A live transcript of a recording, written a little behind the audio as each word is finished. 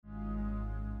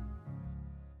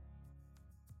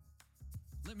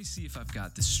Let me see if I've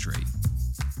got this straight.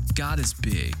 God is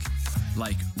big,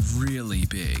 like really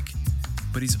big,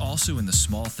 but he's also in the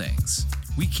small things.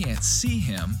 We can't see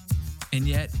him, and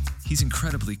yet he's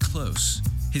incredibly close.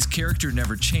 His character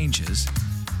never changes,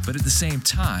 but at the same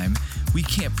time, we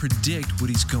can't predict what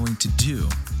he's going to do.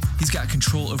 He's got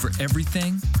control over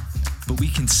everything, but we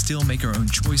can still make our own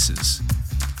choices.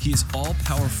 He is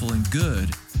all-powerful and good,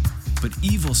 but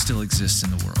evil still exists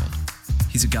in the world.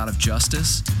 He's a God of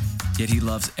justice, yet he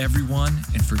loves everyone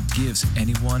and forgives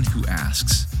anyone who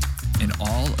asks. And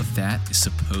all of that is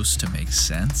supposed to make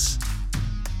sense?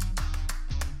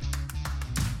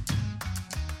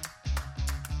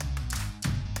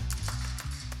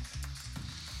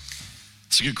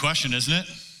 It's a good question, isn't it?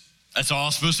 That's all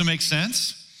supposed to make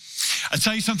sense? I'll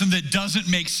tell you something that doesn't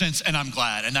make sense, and I'm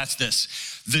glad, and that's this.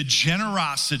 The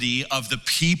generosity of the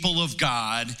people of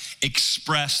God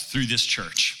expressed through this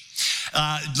church.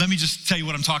 Let me just tell you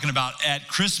what I'm talking about. At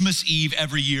Christmas Eve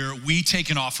every year, we take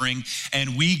an offering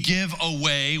and we give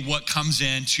away what comes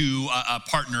in to a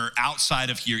partner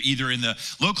outside of here, either in the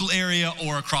local area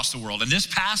or across the world. And this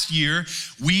past year,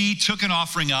 we took an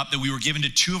offering up that we were given to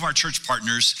two of our church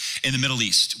partners in the Middle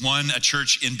East. One, a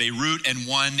church in Beirut, and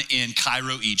one in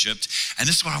Cairo, Egypt. And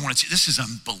this is what I want to tell you. This is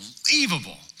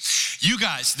unbelievable. You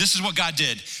guys, this is what God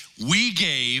did. We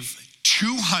gave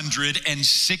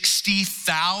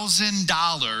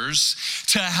 $260,000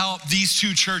 to help these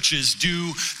two churches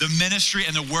do the ministry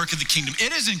and the work of the kingdom.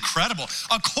 It is incredible.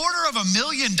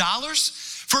 $250,000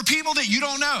 for people that you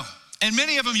don't know. And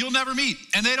many of them you'll never meet,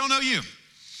 and they don't know you.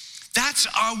 That's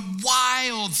a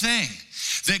wild thing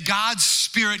that God's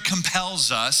Spirit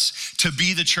compels us to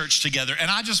be the church together.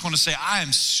 And I just want to say, I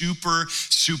am super,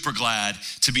 super glad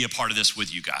to be a part of this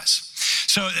with you guys.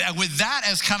 So with that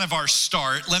as kind of our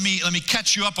start, let me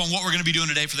catch you up on what we're going to be doing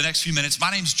today for the next few minutes. My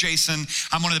name's Jason.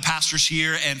 I'm one of the pastors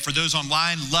here. And for those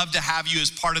online, love to have you as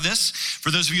part of this.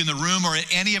 For those of you in the room or at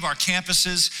any of our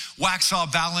campuses,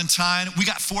 Waxhaw, Ballantyne, we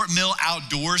got Fort Mill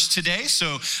outdoors today.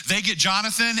 So they get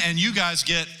Jonathan and you guys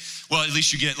get, well, at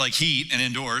least you get like heat and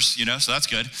indoors, so that's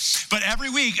good. But every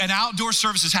week, an outdoor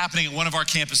service is happening at one of our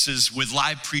campuses with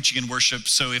live preaching and worship.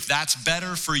 So if that's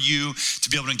better for you to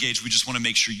be able to engage, we just want to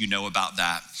make sure you know about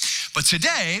that. But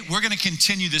today, we're going to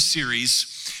continue this series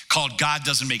called God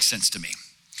Doesn't Make Sense to Me.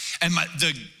 And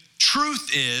the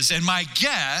truth is, and my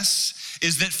guess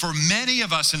is that for many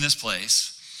of us in this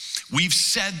place, we've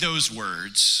said those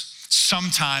words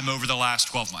sometime over the last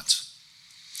 12 months.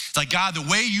 Like, God, the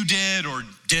way you did or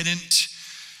didn't,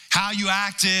 how you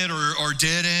acted or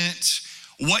didn't,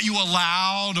 what you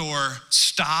allowed or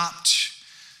stopped,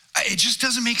 it just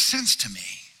doesn't make sense to me.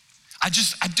 I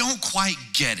don't quite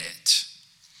get it.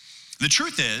 The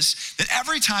truth is that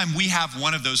every time we have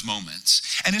one of those moments,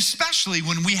 and especially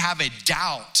when we have a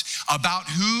doubt about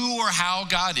who or how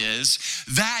God is,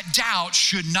 that doubt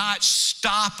should not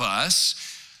stop us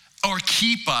or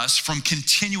keep us from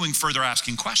continuing further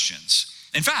asking questions.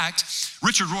 In fact,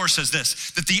 Richard Rohr says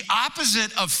this, that the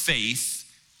opposite of faith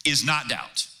is not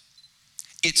doubt.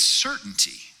 It's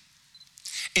certainty.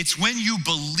 It's when you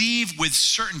believe with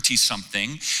certainty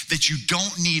something that you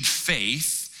don't need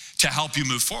faith to help you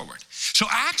move forward. So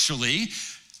actually,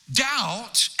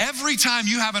 doubt, every time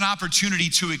you have an opportunity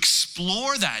to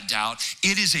explore that doubt,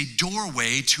 it is a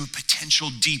doorway to a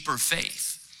potential deeper faith.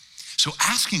 So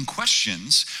asking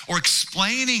questions or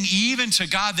explaining even to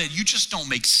God that you just don't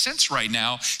make sense right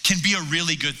now can be a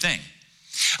really good thing.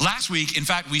 Last week, in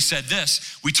fact, we said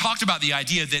this. We talked about the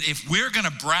idea that if we're going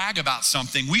to brag about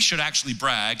something, we should actually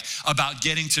brag about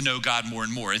getting to know God more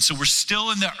and more. And so we're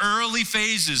still in the early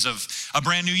phases of a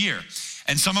brand new year.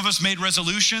 And some of us made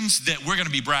resolutions that we're going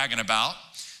to be bragging about.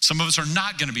 Some of us are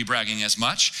not going to be bragging as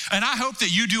much. And I hope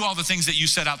that you do all the things that you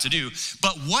set out to do.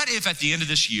 But what if at the end of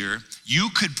this year,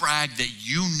 you could brag that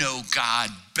you know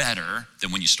God better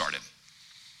than when you started?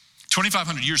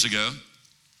 2,500 years ago,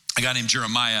 a guy named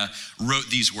Jeremiah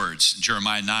wrote these words,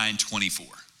 Jeremiah 9:24.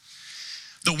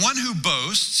 The one who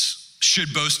boasts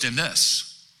should boast in this,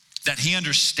 that he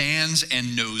understands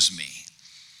and knows me,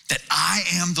 that I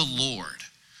am the Lord,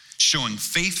 showing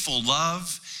faithful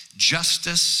love,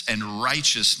 justice, and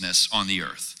righteousness on the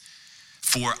earth,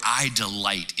 for I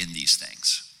delight in these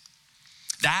things.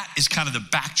 That is kind of the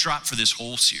backdrop for this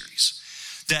whole series.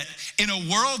 That in a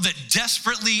world that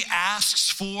desperately asks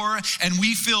for and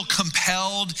we feel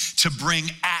compelled to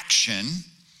bring action,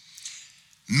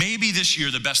 maybe this year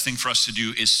the best thing for us to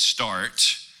do is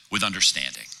start with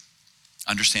understanding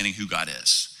who God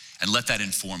is, and let that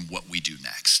inform what we do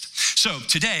next. So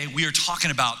today we are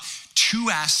talking about two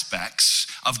aspects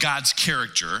of God's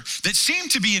character that seem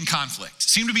to be in conflict,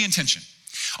 seem to be in tension.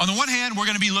 On the one hand, we're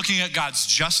going to be looking at God's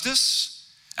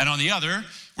justice, And on the other,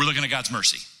 we're looking at God's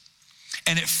mercy.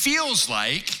 And it feels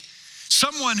like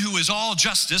someone who is all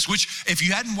justice, which if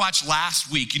you hadn't watched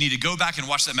last week, you need to go back and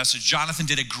watch that message. Jonathan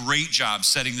did a great job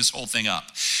setting this whole thing up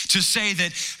to say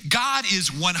that God is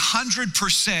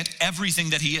 100% everything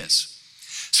that he is.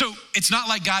 So it's not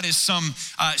like God is some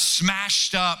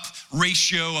smashed up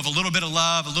ratio of a little bit of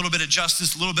love, a little bit of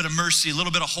justice, a little bit of mercy, a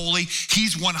little bit of holy.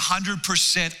 He's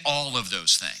 100% all of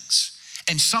those things.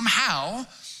 And somehow,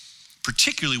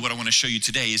 particularly what I want to show you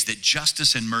today is that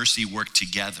justice and mercy work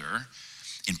together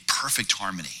in perfect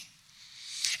harmony.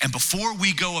 And before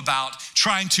we go about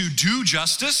trying to do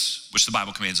justice, which the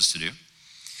Bible commands us to do,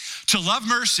 to love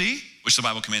mercy, which the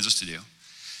Bible commands us to do,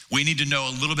 we need to know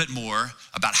a little bit more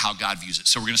about how God views it.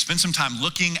 So we're going to spend some time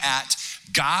looking at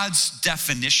God's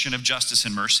definition of justice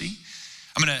and mercy.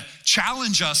 I'm going to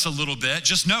challenge us a little bit.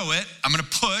 Just know it. I'm going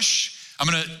to push. I'm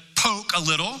going to poke a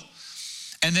little.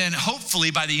 And then hopefully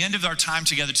by the end of our time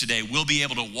together today, we'll be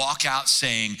able to walk out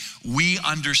saying, we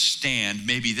understand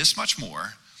maybe this much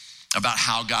more about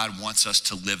how God wants us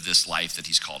to live this life that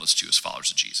he's called us to as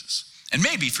followers of Jesus. And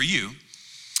maybe for you,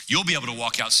 you'll be able to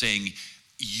walk out saying,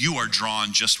 you are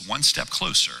drawn just one step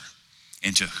closer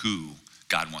into who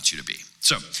God wants you to be.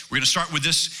 So we're going to start with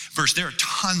this verse. There are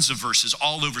tons of verses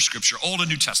all over Scripture, Old and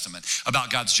New Testament,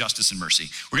 about God's justice and mercy.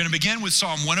 We're going to begin with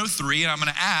Psalm 103, and I'm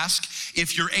going to ask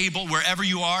if you're able, wherever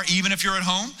you are, even if you're at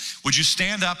home, would you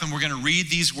stand up and we're going to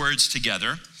read these words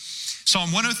together.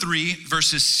 Psalm 103,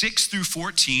 verses 6 through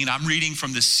 14. I'm reading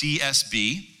from the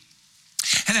CSB.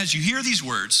 And as you hear these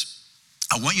words,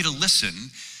 I want you to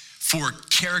listen for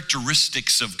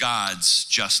characteristics of God's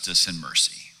justice and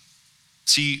mercy.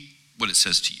 See what it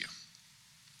says to you.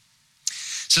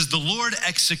 It says, the Lord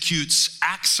executes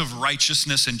acts of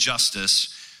righteousness and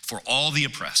justice for all the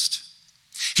oppressed.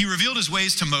 He revealed his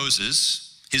ways to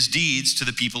Moses, his deeds to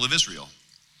the people of Israel.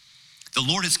 The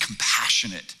Lord is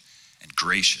compassionate and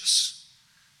gracious,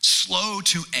 slow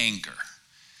to anger,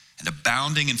 and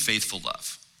abounding in faithful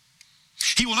love.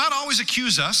 He will not always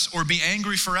accuse us or be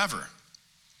angry forever.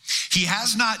 He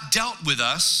has not dealt with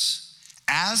us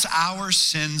as our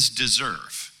sins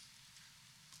deserve,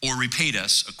 or repaid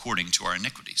us according to our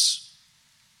iniquities.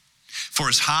 For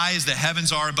as high as the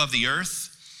heavens are above the earth,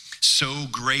 so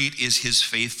great is his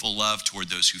faithful love toward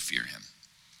those who fear him.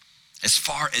 As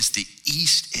far as the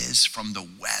east is from the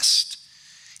west,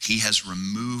 he has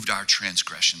removed our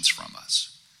transgressions from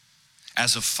us.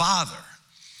 As a father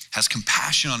has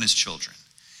compassion on his children,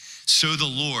 so the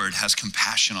Lord has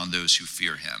compassion on those who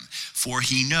fear him. For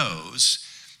he knows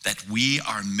that we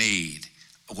are made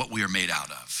what we are made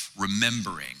out of,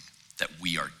 remembering that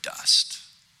we are dust.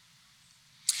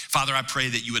 Father, I pray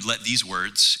that you would let these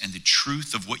words and the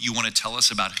truth of what you want to tell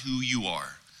us about who you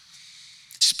are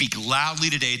speak loudly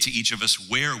today to each of us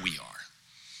where we are,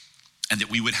 and that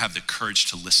we would have the courage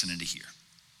to listen and to hear.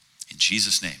 In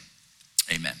Jesus' name,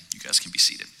 amen. You guys can be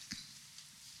seated.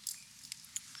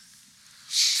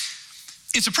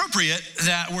 It's appropriate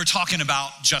that we're talking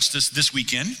about justice this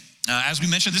weekend. As we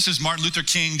mentioned, this is Martin Luther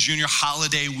King Jr.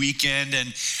 holiday weekend,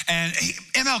 and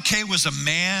MLK was a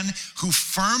man who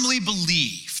firmly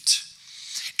believed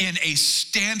in a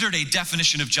standard, a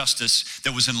definition of justice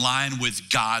that was in line with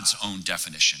God's own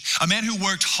definition. A man who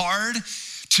worked hard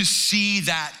to see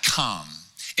that come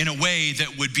in a way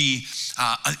that would be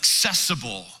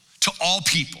accessible to all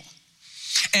people.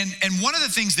 And one of the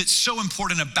things that's so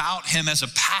important about him as a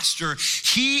pastor,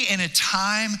 he, in a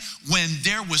time when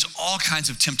there was all kinds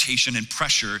of temptation and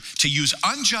pressure to use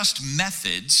unjust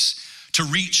methods to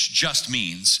reach just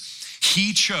means,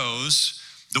 he chose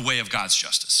the way of God's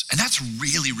justice. And that's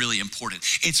really, really important.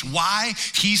 It's why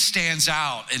he stands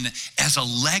out and as a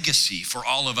legacy for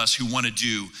all of us who want to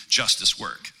do justice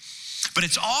work. But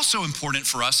it's also important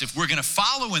for us, if we're going to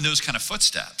follow in those kind of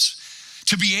footsteps,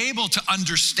 to be able to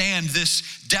understand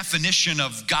this definition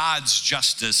of God's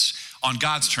justice on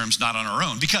God's terms, not on our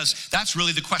own. Because that's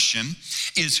really the question,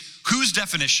 is whose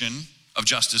definition of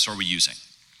justice are we using?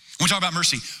 When we talk about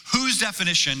mercy, whose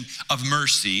definition of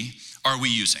mercy are we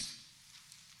using?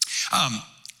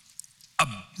 A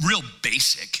real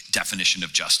basic definition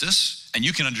of justice, and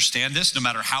you can understand this no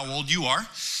matter how old you are,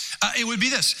 it would be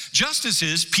this. Justice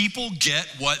is people get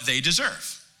what they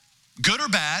deserve. Good or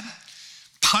bad,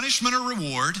 punishment or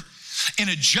reward. In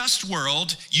a just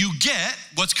world, you get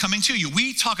what's coming to you.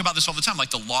 We talk about this all the time,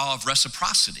 like the law of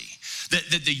reciprocity.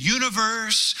 That the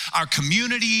universe, our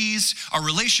communities, our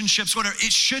relationships, whatever,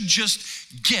 it should just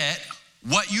get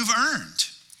what you've earned.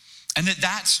 And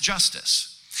that's justice.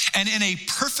 And in a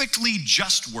perfectly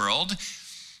just world,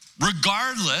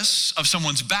 regardless of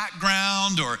someone's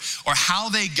background or how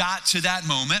they got to that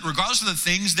moment, regardless of the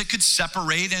things that could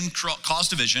separate and cause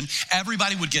division,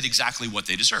 everybody would get exactly what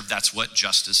they deserve. That's what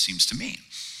justice seems to mean.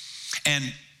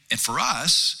 And for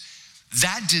us,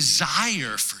 that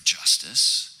desire for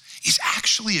justice is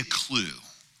actually a clue.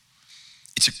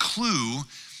 It's a clue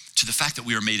to the fact that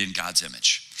we are made in God's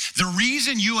image. The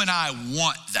reason you and I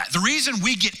want that, the reason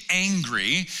we get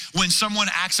angry when someone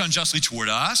acts unjustly toward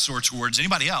us or towards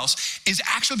anybody else is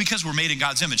actually because we're made in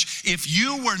God's image. If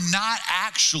you were not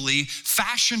actually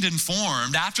fashioned and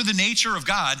formed after the nature of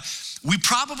God, we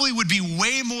probably would be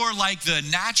way more like the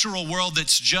natural world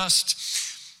that's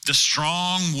just the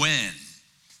strong win.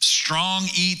 Strong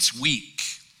eats weak,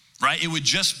 right? It would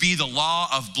just be the law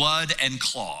of blood and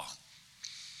claw.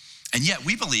 And yet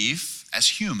we believe as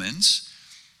humans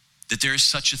that there is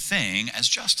such a thing as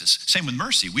justice. Same with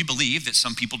mercy. We believe that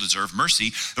some people deserve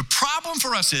mercy. The problem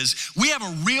for us is we have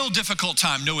a real difficult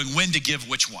time knowing when to give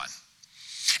which one.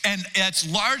 And it's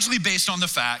largely based on the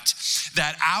fact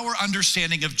that our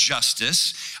understanding of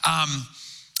justice,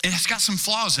 it has got some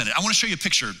flaws in it. I want to show you a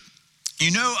picture.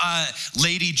 You know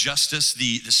Lady Justice,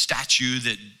 the statue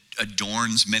that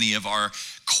adorns many of our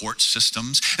court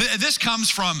systems? This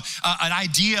comes from an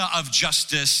idea of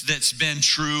justice that's been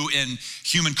true in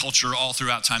human culture all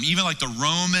throughout time. Even like the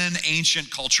Roman ancient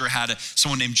culture had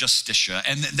someone named Justitia.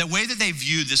 And the way that they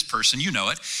view this person, you know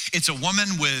it, it's a woman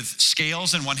with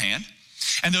scales in one hand.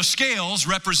 And those scales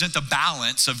represent the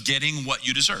balance of getting what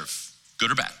you deserve,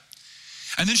 good or bad.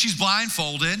 And then she's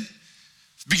blindfolded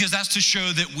because that's to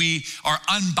show that we are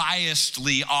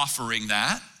unbiasedly offering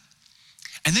that.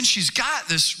 And then she's got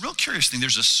this real curious thing.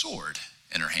 There's a sword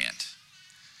in her hand.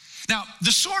 Now,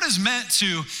 the sword is meant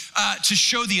to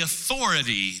show the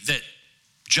authority that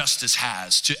justice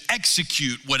has to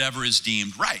execute whatever is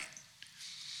deemed right.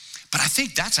 But I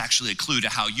think that's actually a clue to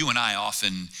how you and I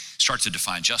often start to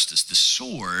define justice. The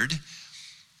sword,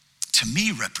 to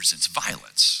me, represents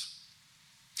violence.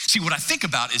 See, what I think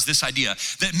about is this idea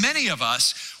that many of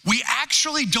us, we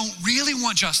actually don't really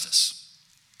want justice.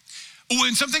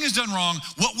 When something is done wrong,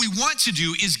 what we want to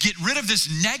do is get rid of this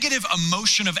negative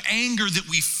emotion of anger that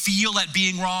we feel at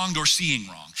being wronged or seeing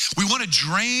wrong. We want to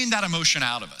drain that emotion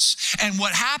out of us. And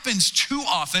what happens too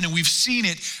often, and we've seen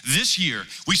it this year,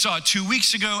 we saw it 2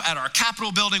 weeks ago at our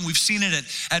Capitol building, we've seen it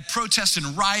at protests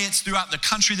and riots throughout the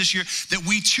country this year, that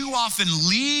we too often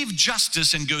leave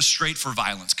justice and go straight for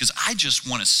violence because I just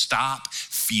want to stop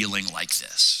feeling like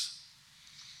this.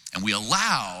 And we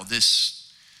allow this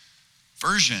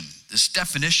version, this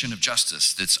definition of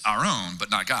justice that's our own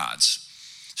but not God's,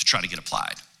 to try to get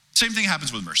applied. Same thing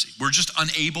happens with mercy. We're just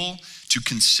unable to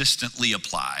consistently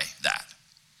apply that.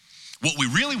 What we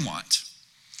really want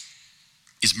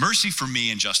is mercy for me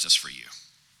and justice for you,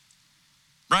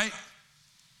 right?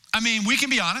 I mean, we can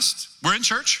be honest. We're in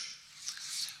church.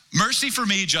 Mercy for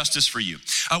me, justice for you.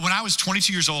 When I was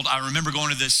 22 years old, I remember going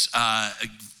to this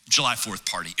July 4th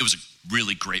party. It was a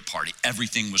really great party.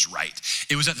 Everything was right.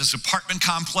 It was at this apartment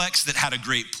complex that had a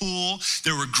great pool.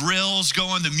 There were grills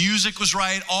going. The music was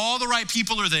right. All the right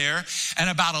people are there. And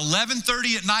about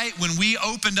 11:30 at night, when we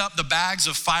opened up the bags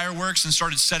of fireworks and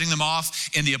started setting them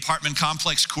off in the apartment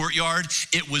complex courtyard,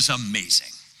 it was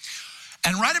amazing.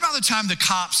 And right about the time the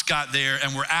cops got there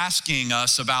and were asking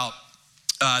us about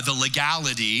the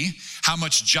legality, how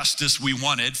much justice we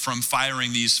wanted from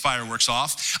firing these fireworks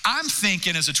off, I'm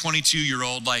thinking as a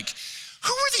 22-year-old, like,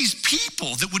 who are these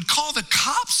people that would call the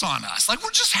cops on us? Like, we're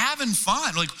just having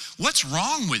fun. Like, what's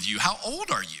wrong with you? How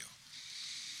old are you?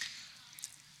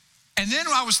 And then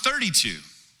I was 32,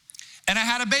 and I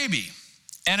had a baby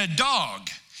and a dog.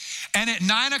 And at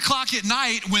 9 o'clock at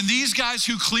night, when these guys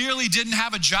who clearly didn't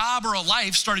have a job or a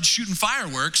life started shooting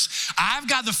fireworks, I've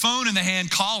got the phone in the hand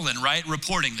calling, right,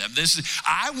 reporting them.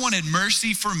 I wanted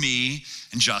mercy for me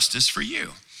and justice for you.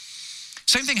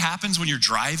 Same thing happens when you're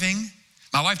driving.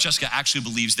 My wife, Jessica, actually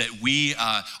believes that we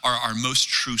are our most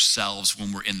true selves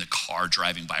when we're in the car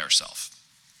driving by ourselves.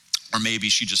 Or maybe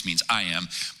she just means I am.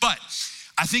 But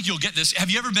I think you'll get this. Have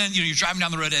you ever been, you're driving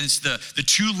down the road and it's the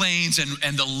two lanes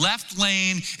and the left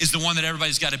lane is the one that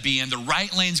everybody's got to be in. The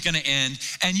right lane's going to end.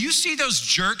 And you see those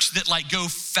jerks that like go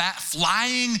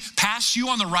flying past you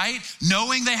on the right,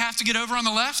 knowing they have to get over on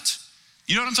the left?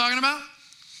 You know what I'm talking about?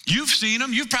 You've seen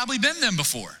them. You've probably been them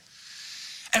before.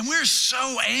 And we're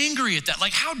so angry at that.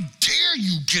 Like, how dare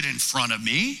you get in front of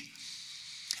me?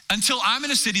 until I'm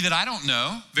in a city that I don't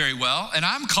know very well and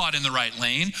I'm caught in the right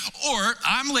lane, or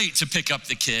I'm late to pick up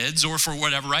the kids or for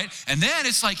whatever, right? And then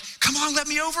it's like, come on, let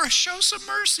me over, show some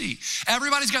mercy.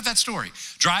 Everybody's got that story.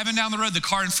 Driving down the road, the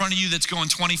car in front of you that's going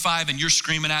 25 and you're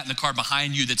screaming at, and the car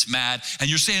behind you that's mad, and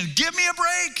you're saying, give me a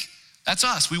break. That's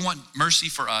us. We want mercy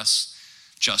for us,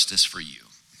 justice for you.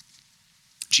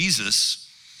 Jesus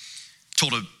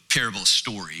told a parable,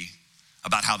 story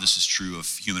about how this is true of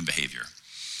human behavior.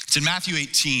 It's in Matthew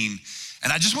 18,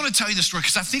 and I just want to tell you this story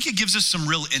because I think it gives us some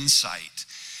real insight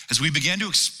as we begin to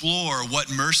explore what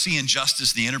mercy and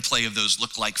justice, the interplay of those,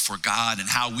 look like for God, and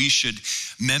how we should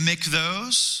mimic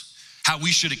those, how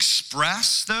we should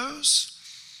express those.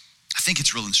 I think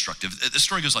it's real instructive. The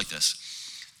story goes like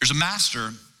this. There's a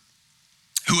master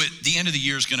who at the end of the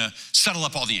year is gonna settle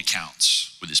up all the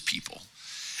accounts with his people.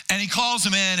 And he calls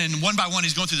them in, and one by one,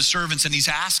 he's going through the servants, and he's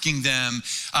asking them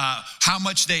how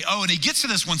much they owe. And he gets to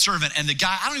this one servant, and the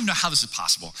guy, I don't even know how this is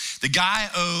possible. The guy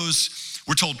owes,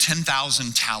 we're told,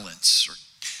 10,000 talents. Or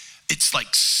it's like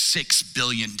 $6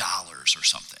 billion or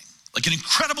something. Like an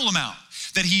incredible amount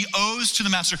that he owes to the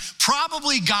master,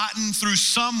 probably gotten through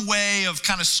some way of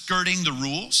kind of skirting the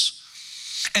rules.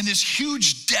 And this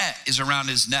huge debt is around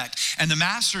his neck. And the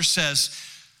master says,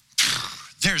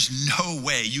 there's no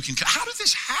way you can, how did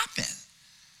this happen?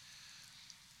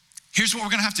 Here's what we're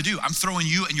gonna have to do. I'm throwing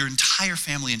you and your entire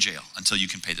family in jail until you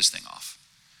can pay this thing off.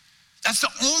 That's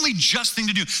the only just thing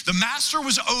to do. The master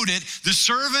was owed it. The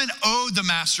servant owed the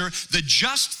master. The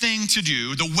just thing to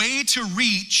do, the way to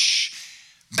reach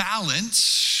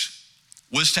balance,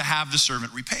 was to have the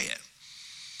servant repay it.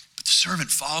 But the servant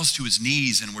falls to his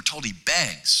knees, and we're told he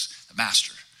begs the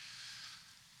master,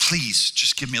 please,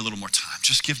 just give me a little more time.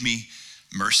 Just give me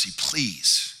mercy,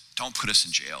 please. Don't put us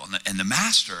in jail. And the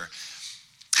master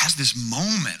has this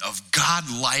moment of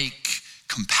God-like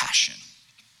compassion.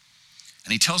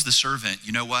 And he tells the servant,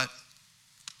 you know what?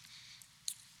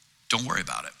 Don't worry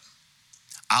about it.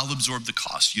 I'll absorb the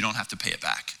cost. You don't have to pay it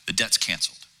back. The debt's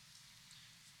canceled.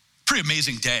 Pretty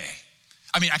amazing day.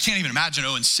 I mean, I can't even imagine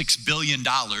owing $6 billion,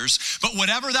 but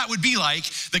whatever that would be like,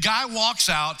 the guy walks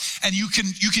out, and you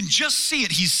can just see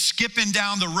it. He's skipping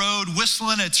down the road,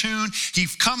 whistling a tune. He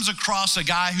comes across a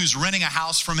guy who's renting a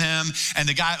house from him, and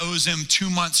the guy owes him 2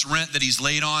 months' rent that he's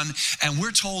late on. And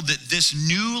we're told that this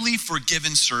newly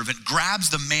forgiven servant grabs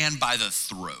the man by the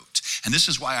throat. And this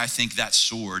is why I think that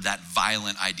sword, that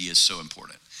violent idea, is so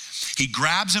important. He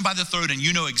grabs him by the throat, and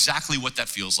you know exactly what that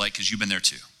feels like because you've been there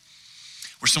too.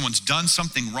 Where someone's done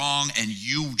something wrong and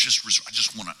I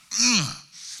just wanna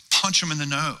punch him in the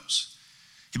nose.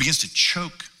 He begins to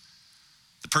choke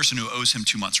the person who owes him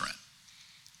 2 months rent.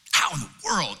 How in the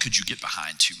world could you get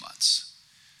behind 2 months?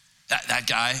 That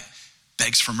guy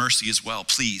begs for mercy as well.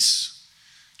 Please,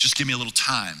 just give me a little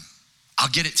time. I'll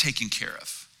get it taken care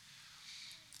of.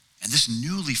 And this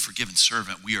newly forgiven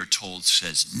servant, we are told,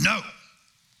 says, no.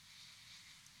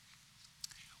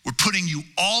 We're putting you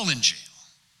all in jail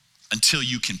until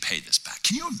you can pay this back.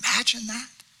 Can you imagine that?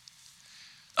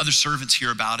 Other servants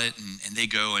hear about it, and they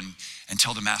go and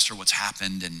tell the master what's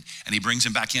happened, and he brings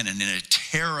him back in. And in a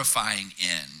terrifying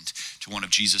end to one of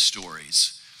Jesus'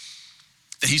 stories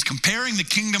that he's comparing the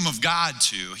kingdom of God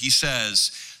to, he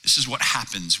says, this is what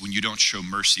happens when you don't show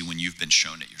mercy when you've been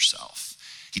shown it yourself.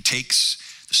 He takes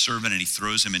the servant and he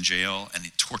throws him in jail, and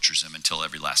he tortures him until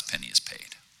every last penny is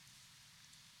paid.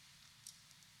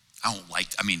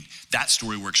 That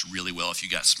story works really well if you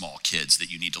got small kids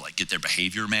that you need to get their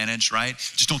behavior managed, right?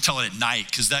 Just don't tell it at night,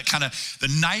 because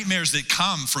the nightmares that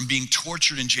come from being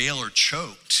tortured in jail or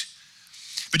choked.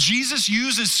 But Jesus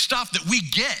uses stuff that we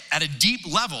get at a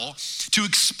deep level to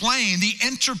explain the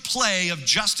interplay of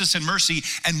justice and mercy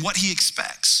and what he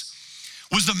expects.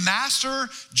 Was the master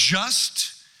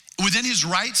just within his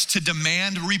rights to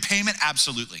demand repayment?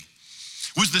 Absolutely.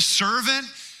 Was the servant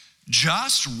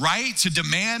just right to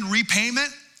demand repayment?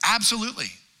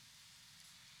 Absolutely.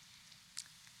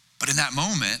 But in that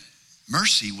moment,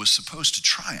 mercy was supposed to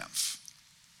triumph.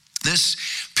 This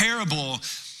parable,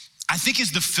 I think,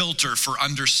 is the filter for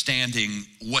understanding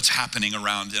what's happening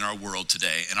around in our world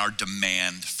today and our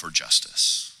demand for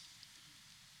justice.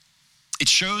 It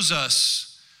shows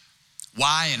us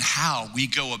why and how we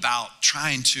go about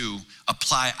trying to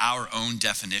apply our own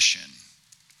definition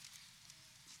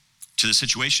to the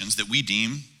situations that we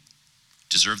deem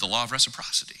deserve the law of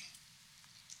reciprocity.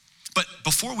 But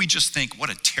before we just think,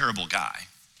 what a terrible guy,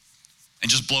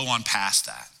 and just blow on past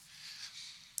that,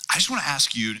 I just want to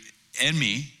ask you and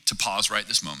me to pause right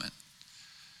this moment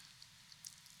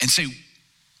and say,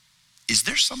 is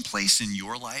there some place in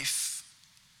your life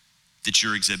that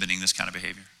you're exhibiting this kind of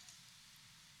behavior?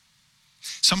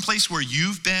 Some place where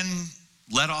you've been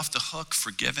let off the hook,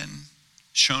 forgiven,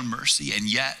 shown mercy,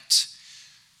 and yet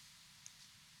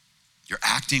you're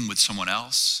acting with someone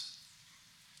else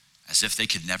as if they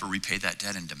could never repay that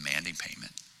debt and demanding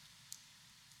payment.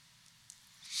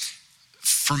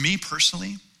 For me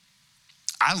personally,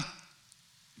 I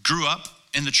grew up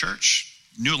in the church,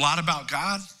 knew a lot about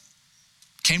God,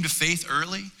 came to faith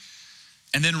early,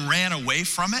 and then ran away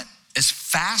from it as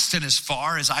fast and as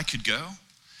far as I could go.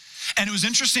 And it was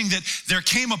interesting that there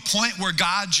came a point where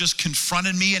God just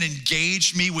confronted me and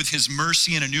engaged me with his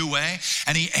mercy in a new way.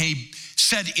 And he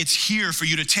said, it's here for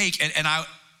you to take. And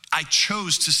I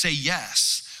chose to say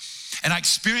yes. And I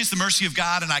experienced the mercy of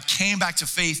God and I came back to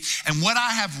faith. And what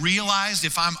I have realized,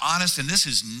 if I'm honest, and this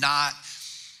is not,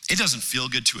 it doesn't feel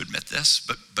good to admit this,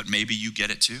 but maybe you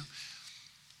get it too.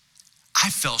 I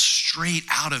fell straight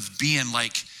out of being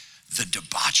like the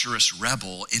debaucherous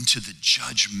rebel into the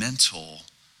judgmental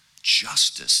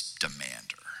justice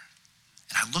demander.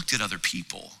 And I looked at other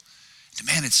people,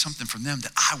 demanded something from them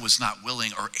that I was not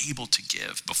willing or able to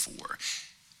give before.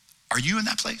 Are you in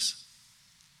that place?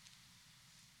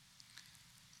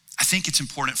 I think it's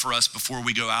important for us before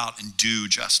we go out and do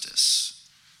justice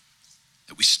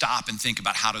that we stop and think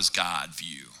about how does God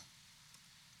view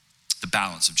the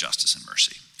balance of justice and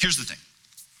mercy. Here's the thing.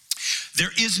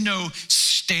 There is no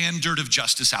standard of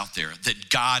justice out there that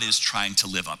God is trying to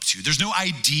live up to. There's no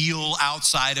ideal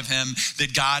outside of him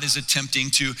that God is attempting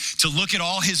to look at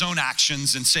all his own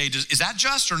actions and say, is that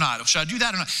just or not? Should I do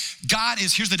that or not? God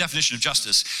is, here's the definition of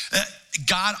justice.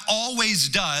 God always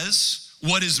does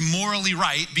what is morally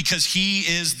right because he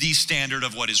is the standard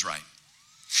of what is right.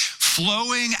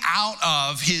 Flowing out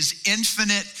of his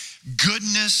infinite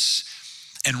goodness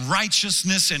and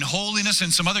righteousness and holiness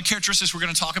and some other characteristics we're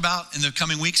going to talk about in the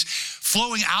coming weeks,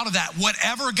 flowing out of that,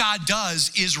 whatever God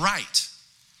does is right.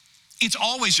 It's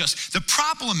always just. The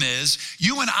problem is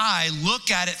you and I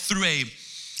look at it through a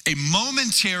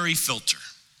momentary filter.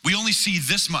 We only see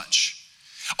this much.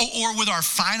 Or with our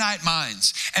finite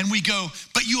minds. And we go,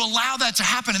 but you allow that to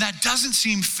happen and that doesn't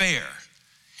seem fair.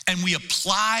 And we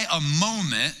apply a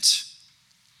moment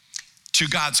to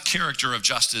God's character of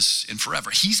justice and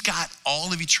forever. He's got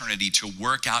all of eternity to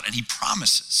work out, and he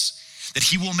promises that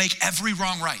he will make every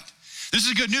wrong right. This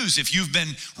is good news if you've been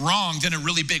wronged in a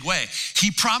really big way.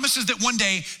 He promises that one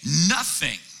day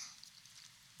nothing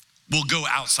will go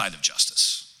outside of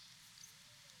justice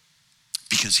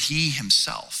because he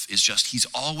himself is just, he's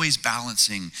always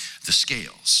balancing the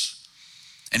scales.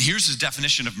 And here's his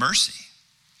definition of mercy.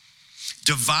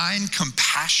 Divine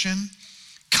compassion,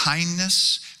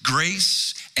 kindness,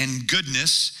 grace, and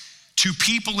goodness to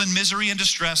people in misery and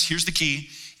distress, here's the key,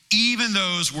 even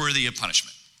those worthy of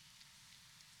punishment.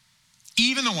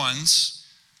 Even the ones,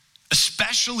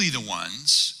 especially the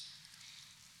ones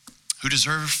who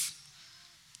deserve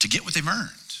to get what they've earned.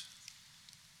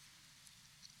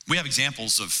 We have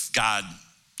examples of God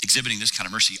exhibiting this kind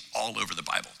of mercy all over the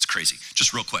Bible. It's crazy.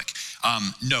 Just real quick,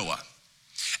 Noah.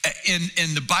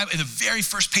 In the Bible, in the very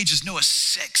first pages, Noah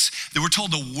 6, that we're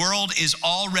told the world is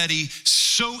already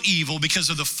so evil because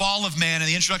of the fall of man and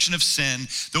the introduction of sin.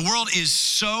 The world is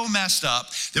so messed up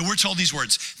that we're told these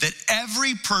words, that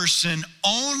every person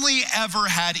only ever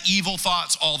had evil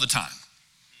thoughts all the time.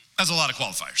 That's a lot of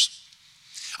qualifiers.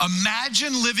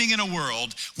 Imagine living in a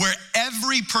world where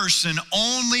every person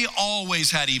only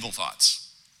always had evil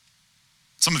thoughts.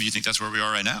 Some of you think that's where we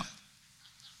are right now,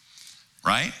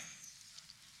 right?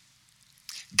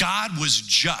 God was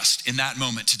just in that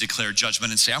moment to declare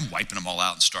judgment and say, I'm wiping them all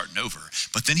out and starting over.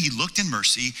 But then he looked in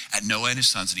mercy at Noah and his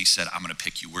sons and he said, I'm gonna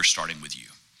pick you, we're starting with you.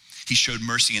 He showed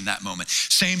mercy in that moment.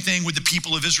 Same thing with the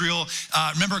people of Israel.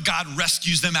 Remember, God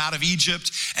rescues them out of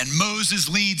Egypt and Moses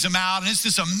leads them out. And it's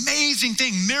this amazing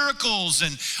thing, miracles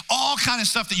and all kind of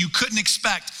stuff that you couldn't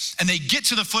expect. And they get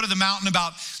to the foot of the mountain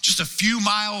about just a few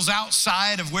miles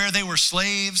outside of where they were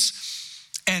slaves.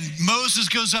 And Moses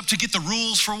goes up to get the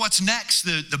rules for what's next,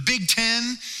 the Big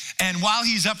Ten. And while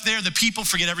he's up there, the people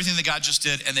forget everything that God just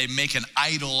did and they make an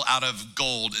idol out of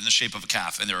gold in the shape of a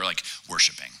calf and they're like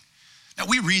worshiping. Now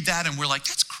we read that and we're like,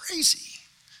 that's crazy.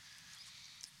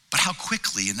 But how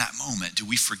quickly in that moment do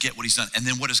we forget what he's done? And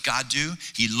then what does God do?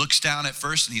 He looks down at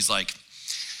first and he's like,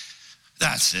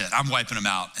 that's it, I'm wiping them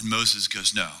out. And Moses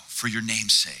goes, no, for your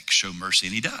name's sake, show mercy.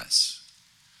 And he does.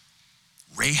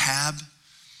 Rahab,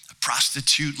 a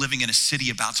prostitute living in a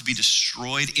city about to be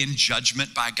destroyed in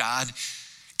judgment by God,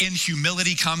 in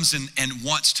humility comes and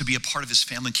wants to be a part of his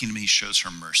family kingdom, and he shows her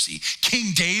mercy.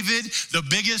 King David, the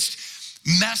biggest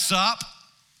mess up,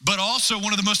 but also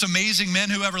one of the most amazing men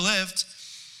who ever lived,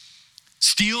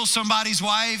 steals somebody's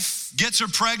wife, gets her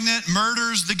pregnant,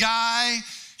 murders the guy.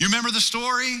 You remember the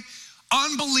story?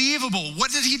 Unbelievable.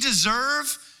 What did he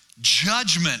deserve?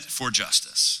 Judgment for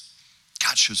justice.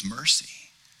 God shows mercy.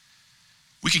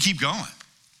 We could keep going.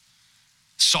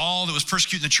 Saul, that was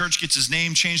persecuting the church, gets his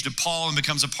name changed to Paul and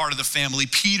becomes a part of the family.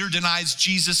 Peter denies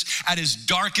Jesus at his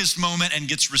darkest moment and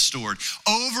gets restored.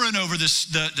 Over and over, the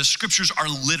scriptures are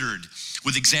littered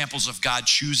with examples of God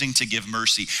choosing to give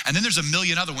mercy. And then there's a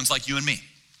million other ones like you and me.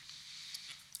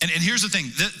 And here's the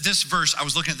thing, this verse, I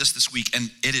was looking at this week, and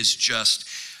it's just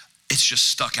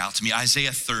stuck out to me.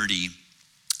 Isaiah 30,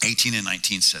 18 and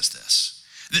 19 says this.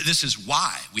 This is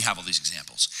why we have all these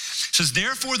examples. It says,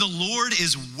 therefore the Lord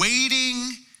is waiting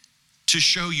to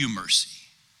show you mercy.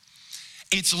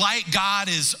 It's like God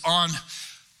is on,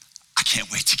 I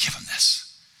can't wait to give him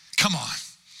this. Come on.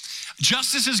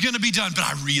 Justice is gonna be done, but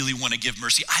I really wanna give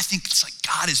mercy. I think it's like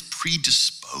God is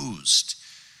predisposed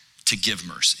to give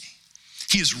mercy.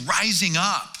 He is rising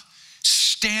up,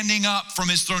 standing up from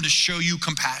his throne to show you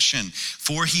compassion,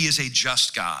 for he is a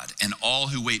just God, and all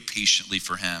who wait patiently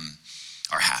for him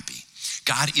are happy.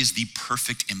 God is the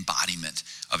perfect embodiment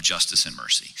of justice and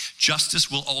mercy. Justice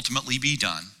will ultimately be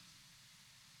done,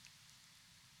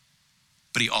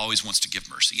 but he always wants to give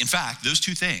mercy. In fact, those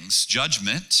two things,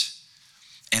 judgment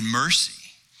and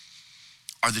mercy,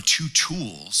 are the two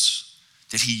tools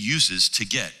that he uses to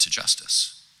get to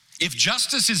justice. If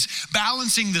justice is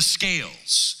balancing the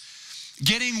scales,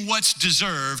 getting what's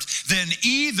deserved, then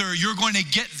either you're going to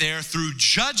get there through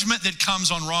judgment that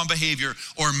comes on wrong behavior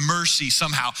or mercy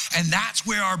somehow. And that's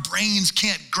where our brains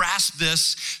can't grasp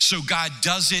this, so God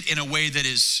does it in a way that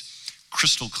is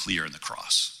crystal clear in the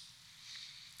cross.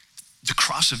 The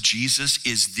cross of Jesus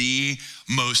is the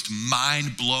most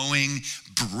mind-blowing,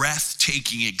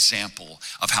 breathtaking example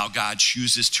of how God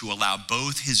chooses to allow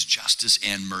both his justice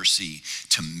and mercy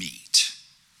to meet.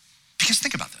 Because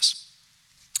think about this.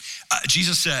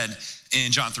 Jesus said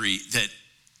in John 3 that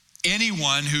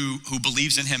anyone who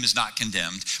believes in him is not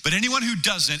condemned, but anyone who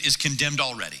doesn't is condemned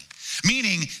already.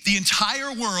 Meaning the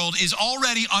entire world is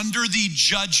already under the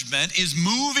judgment, is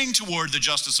moving toward the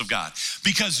justice of God.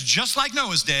 Because just like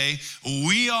Noah's day,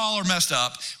 we all are messed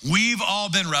up. We've all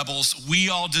been rebels. We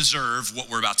all deserve what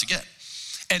we're about to get.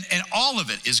 And all of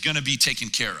it is gonna be taken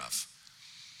care of.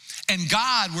 And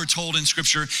God, we're told in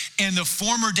scripture, in the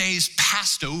former days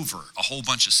passed over a whole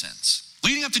bunch of sins.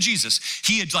 Leading up to Jesus,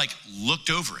 he had looked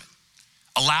over it,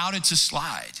 allowed it to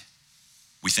slide,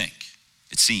 we think,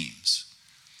 it seems.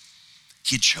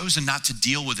 He had chosen not to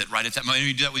deal with it right at that moment.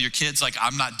 You do that with your kids,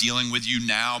 I'm not dealing with you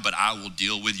now, but I will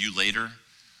deal with you later.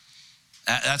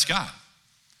 That's God.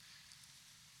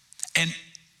 And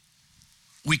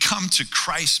we come to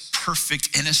Christ's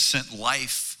perfect, innocent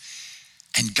life,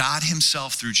 and God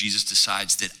himself through Jesus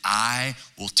decides that I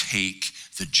will take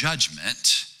the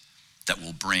judgment that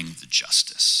will bring the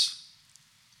justice.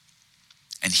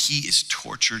 And he is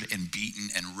tortured and beaten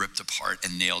and ripped apart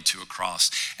and nailed to a cross,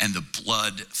 and the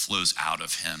blood flows out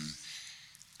of him.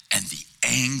 And the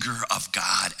anger of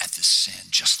God at the sin,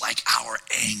 just like our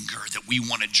anger that we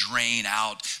want to drain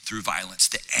out through violence,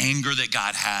 the anger that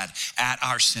God had at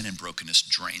our sin and brokenness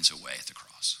drains away at the cross.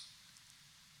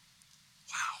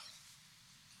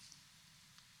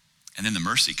 And then the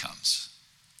mercy comes.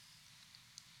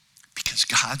 Because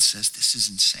God says this is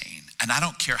insane. And I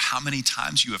don't care how many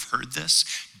times you have heard this,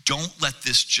 don't let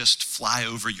this just fly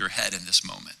over your head in this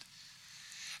moment.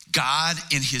 God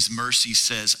in his mercy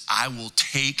says, I will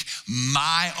take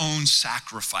my own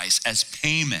sacrifice as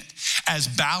payment, as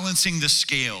balancing the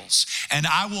scales, and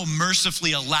I will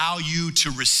mercifully allow you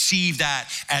to receive that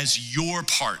as your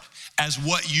part, as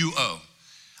what you owe.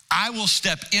 I will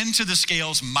step into the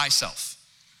scales myself,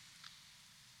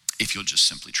 if you'll just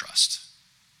simply trust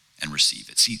and receive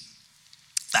it. See,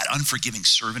 that unforgiving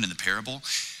servant in the parable,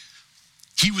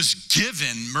 he was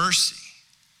given mercy,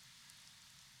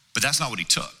 but that's not what he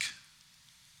took.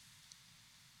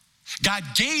 God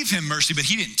gave him mercy, but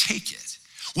he didn't take it.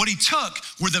 What he took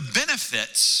were the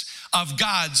benefits of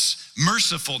God's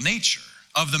merciful nature,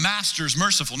 of the master's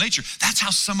merciful nature. That's how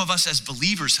some of us as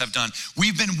believers have done.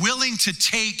 We've been willing to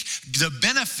take the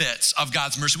benefits of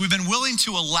God's mercy. We've been willing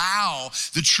to allow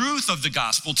the truth of the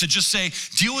gospel to just say,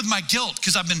 deal with my guilt,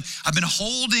 because I've been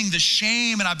holding the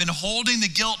shame and I've been holding the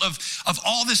guilt of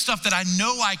all this stuff that I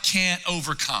know I can't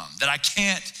overcome, that I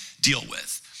can't deal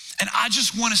with. And I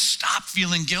just want to stop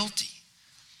feeling guilty.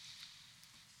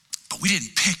 But we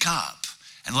didn't pick up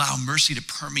and allow mercy to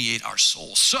permeate our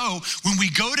soul. So when we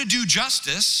go to do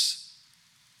justice,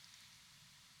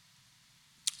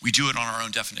 we do it on our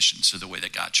own definition, so the way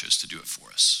that God chose to do it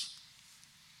for us.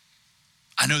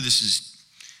 I know this is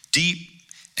deep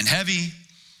and heavy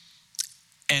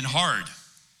and hard.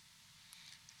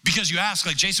 Because you ask,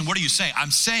 like, Jason, what are you saying? I'm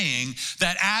saying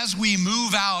that as we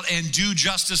move out and do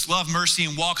justice, love mercy,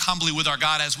 and walk humbly with our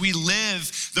God, as we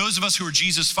live, those of us who are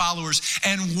Jesus followers,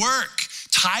 and work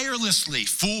tirelessly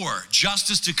for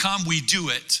justice to come, we do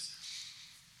it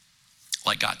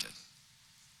like God did,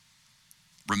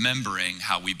 remembering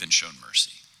how we've been shown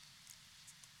mercy.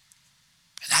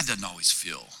 And that doesn't always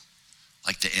feel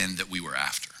like the end that we were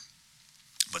after.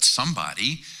 But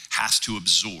somebody has to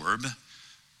absorb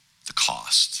the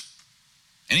cost.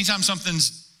 Anytime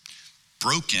something's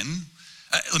broken,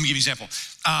 let me give you an example.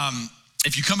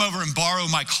 If you come over and borrow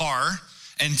my car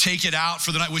and take it out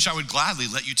for the night, which I would gladly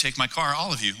let you take my car,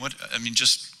 all of you.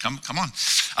 Just come on.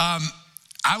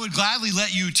 I would gladly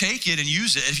let you take it and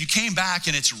use it. If you came back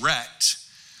and it's wrecked,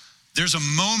 there's a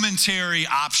momentary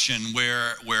option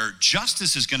where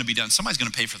justice is gonna be done. Somebody's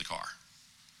gonna pay for the car.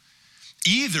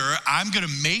 Either I'm gonna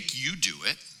make you do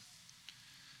it,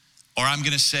 or I'm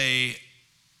gonna say,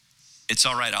 it's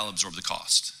all right, I'll absorb the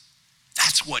cost.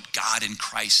 That's what God in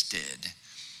Christ did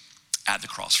at the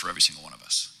cross for every single one of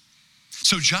us.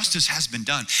 So justice has been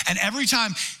done. And every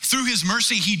time through his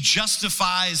mercy, he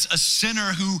justifies a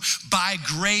sinner who by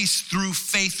grace, through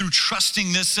faith, through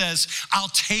trusting this says, I'll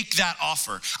take that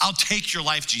offer. I'll take your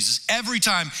life, Jesus. Every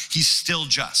time he's still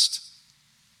just.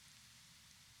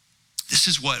 This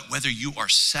is what, whether you are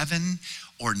 7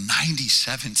 or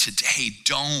 97 today,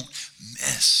 don't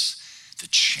miss the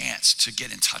chance to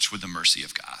get in touch with the mercy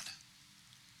of God.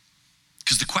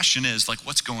 Because the question is, like,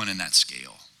 what's going in that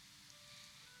scale?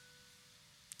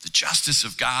 The justice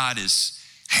of God is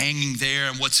hanging there,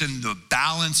 and what's in the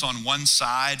balance on one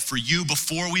side for you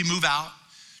before we move out,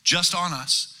 just on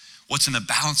us, what's in the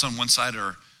balance on one side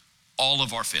are all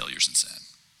of our failures and sin.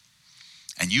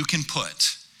 And you can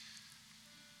put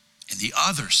in the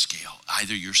other scale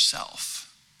either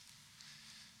yourself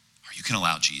or you can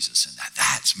allow Jesus in that.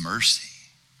 That's mercy.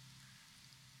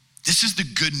 This is the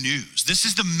good news. This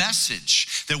is the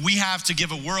message that we have to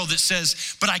give a world that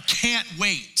says, but I can't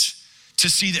wait to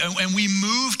see that. And we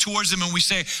move towards them and we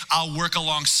say, I'll work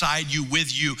alongside you,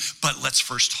 with you, but let's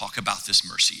first talk about this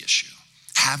mercy issue.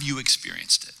 Have you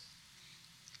experienced it?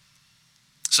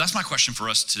 So that's my question for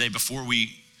us today. Before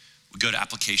we go to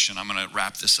application, I'm gonna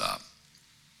wrap this up.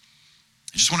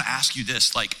 I just wanna ask you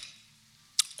this, like,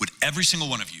 would every single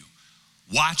one of you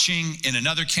watching in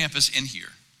another campus in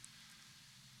here,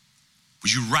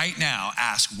 would you right now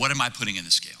ask, what am I putting in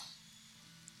the scale?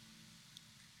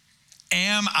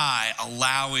 Am I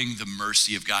allowing the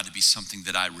mercy of God to be something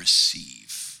that I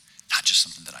receive, not just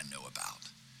something that I know about,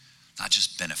 not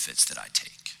just benefits that I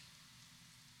take?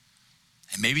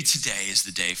 And maybe today is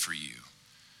the day for you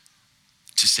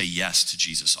to say yes to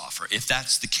Jesus' offer. If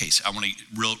that's the case, I want a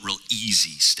real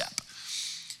easy step.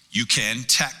 You can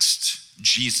text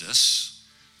Jesus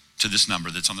to this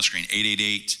number that's on the screen,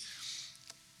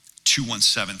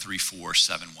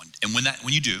 888-217-3471. And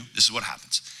when you do, this is what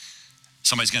happens.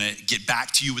 Somebody's gonna get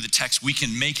back to you with a text. We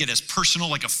can make it as personal,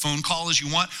 like a phone call as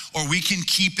you want, or we can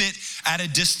keep it at a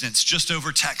distance, just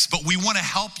over text. But we wanna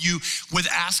help you with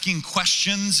asking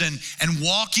questions and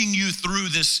walking you through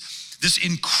this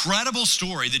incredible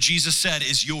story that Jesus said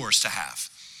is yours to have.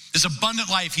 This abundant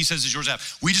life, he says, is yours to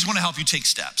have. We just wanna help you take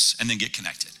steps and then get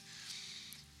connected.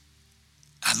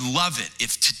 I'd love it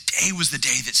if today was the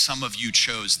day that some of you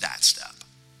chose that step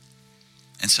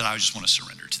and said, I just wanna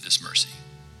surrender to this mercy.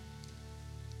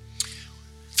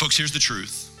 Folks, here's the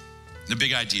truth. The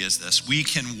big idea is this: we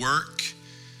can work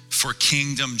for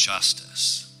kingdom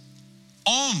justice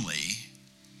only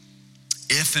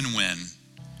if and when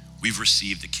we've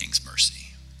received the King's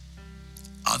mercy.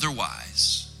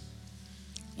 Otherwise,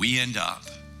 we end up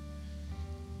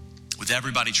with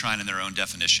everybody trying in their own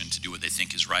definition to do what they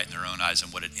think is right in their own eyes,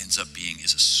 and what it ends up being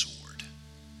is a sword.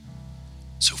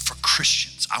 So for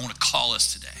Christians, I want to call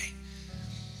us today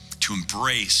to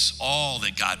embrace all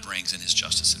that God brings in his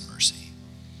justice and mercy.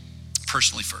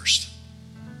 Personally first,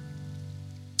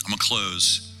 I'm gonna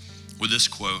close with this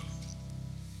quote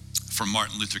from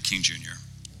Martin Luther King Jr.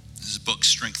 This is his book,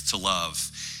 Strength to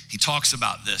Love. He talks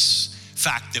about this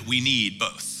fact that we need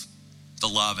both the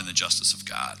love and the justice of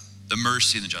God, the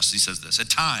mercy and the justice. He says this: at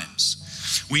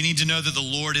times, we need to know that the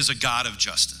Lord is a God of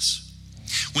justice.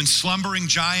 When slumbering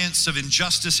giants of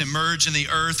injustice emerge in the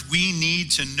earth, we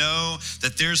need to know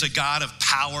that there's a God of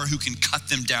power who can cut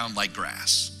them down like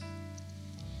grass.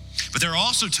 But there are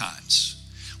also times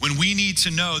when we need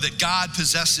to know that God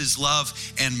possesses love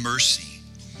and mercy.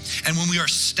 And when we are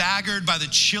staggered by the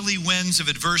chilly winds of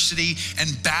adversity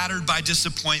and battered by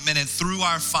disappointment, and through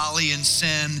our folly and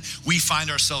sin, we find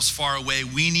ourselves far away,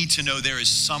 we need to know there is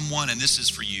someone, and this is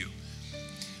for you,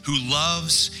 who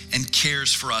loves and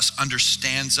cares for us,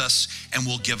 understands us, and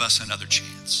will give us another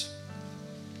chance.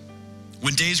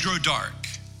 When days grow dark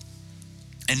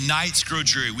and nights grow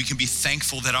dreary, we can be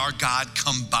thankful that our God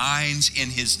combines in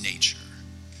his nature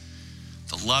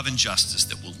the love and justice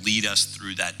that will lead us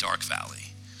through that dark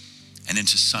valley and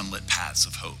into sunlit paths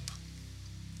of hope.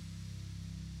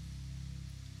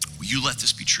 Will you let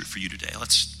this be true for you today?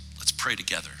 Let's pray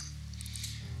together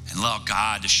and allow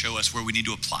God to show us where we need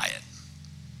to apply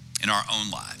it in our own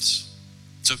lives.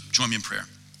 So join me in prayer.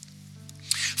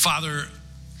 Father,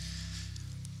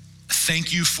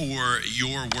 thank you for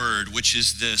your word, which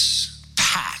is this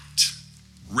packed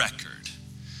record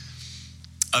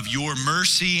of your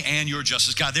mercy and your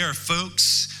justice. God, there are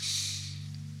folks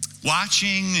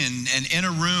watching and in a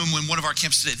room in one of our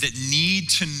campuses today that need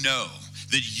to know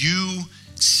that you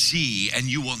see and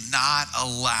you will not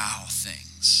allow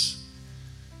things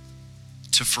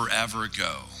to forever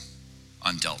go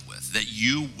undealt with, that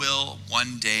you will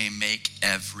one day make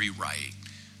every right,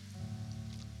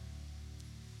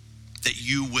 that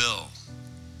you will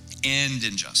end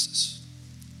injustice,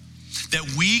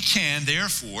 that we can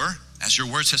therefore, as your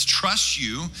word says, trust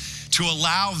you to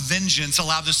allow vengeance,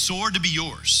 allow the sword to be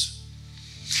yours.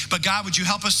 But God, would you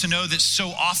help us to know that so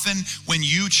often when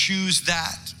you choose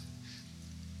that,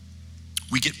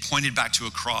 we get pointed back to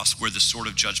a cross where the sword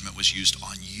of judgment was used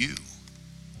on you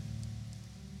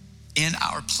in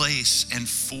our place and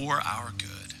for our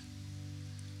good.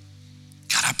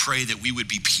 God, I pray that we would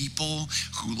be people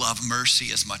who love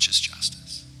mercy as much as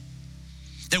justice.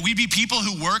 That we be people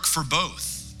who work for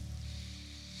both.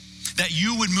 That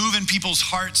you would move in people's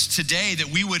hearts today, that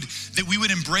we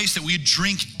would embrace, that we would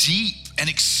drink deep and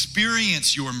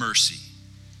experience your mercy.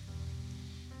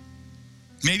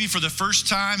 Maybe for the first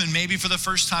time and maybe for the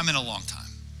first time in a long time.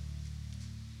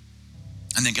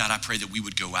 And then God, I pray that we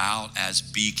would go out as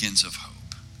beacons of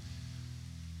hope,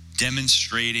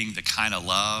 demonstrating the kind of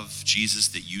love, Jesus,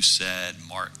 that you said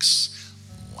marks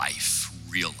life,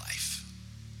 real life.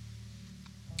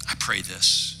 I pray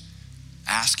this,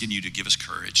 asking you to give us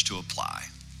courage to apply,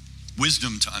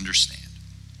 wisdom to understand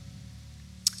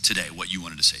today what you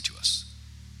wanted to say to us.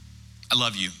 I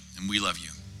love you and we love you.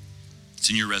 It's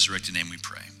in your resurrected name we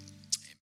pray.